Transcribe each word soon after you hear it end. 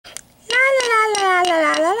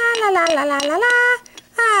la la la la.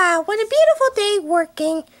 Ah, what a beautiful day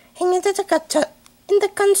working in the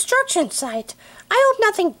construction site. I hope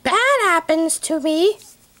nothing bad happens to me.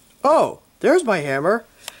 Oh, there's my hammer.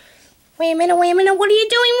 Wait a minute, what are you doing? What are you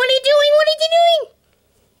doing? What are you doing?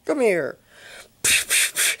 Come here.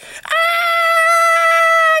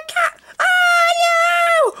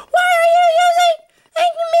 No! Why are you using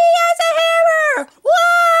me as a hammer?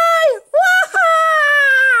 Why?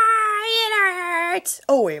 It hurts.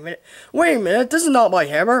 Oh, wait a minute. Wait a minute. This is not my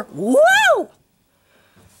hammer. Whoa!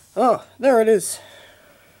 Oh, there it is.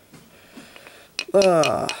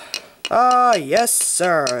 Yes,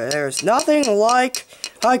 sir. There's nothing like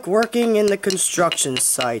working in the construction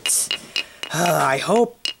sites. I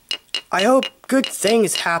hope good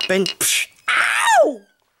things happen. Ow!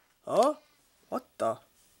 Huh? What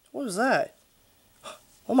was that?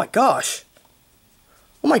 Oh my gosh.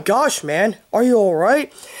 Oh my gosh, man. Are you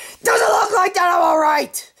alright? Doesn't look like that I'm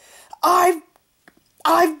alright. I've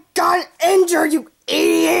gotten injured, you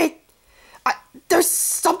idiot. There's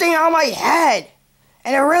something on my head,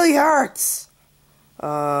 and it really hurts.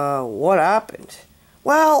 What happened?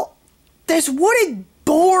 Well, this wooden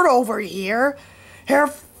board over here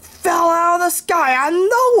fell out of the sky out of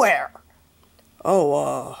nowhere.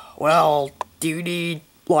 Oh, well, do you need,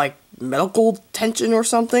 like, medical attention or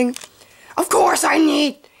something? Of course I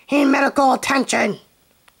need medical attention.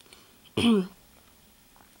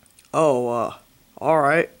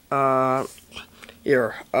 Alright,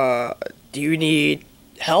 here, do you need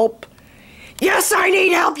help? Yes, I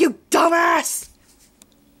need help, you dumbass!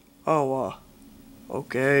 Oh,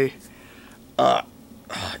 okay.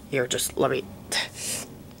 Here, just let me...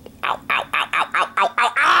 Ow, ow, ow, ow, ow, ow,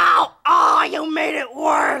 ow, ow! Oh, you made it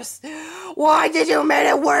worse! Why did you make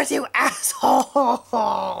it worse, you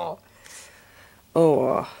asshole?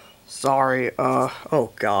 Oh, sorry,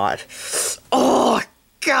 oh god. Oh,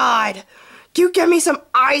 God! Can you get me some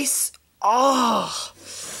ice? Oh!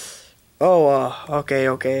 Okay,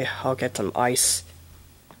 I'll get some ice.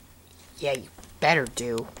 Yeah, you better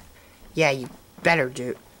do.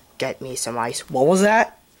 Get me some ice. What was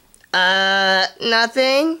that?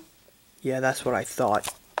 Nothing? Yeah, that's what I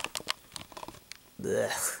thought.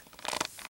 Ugh.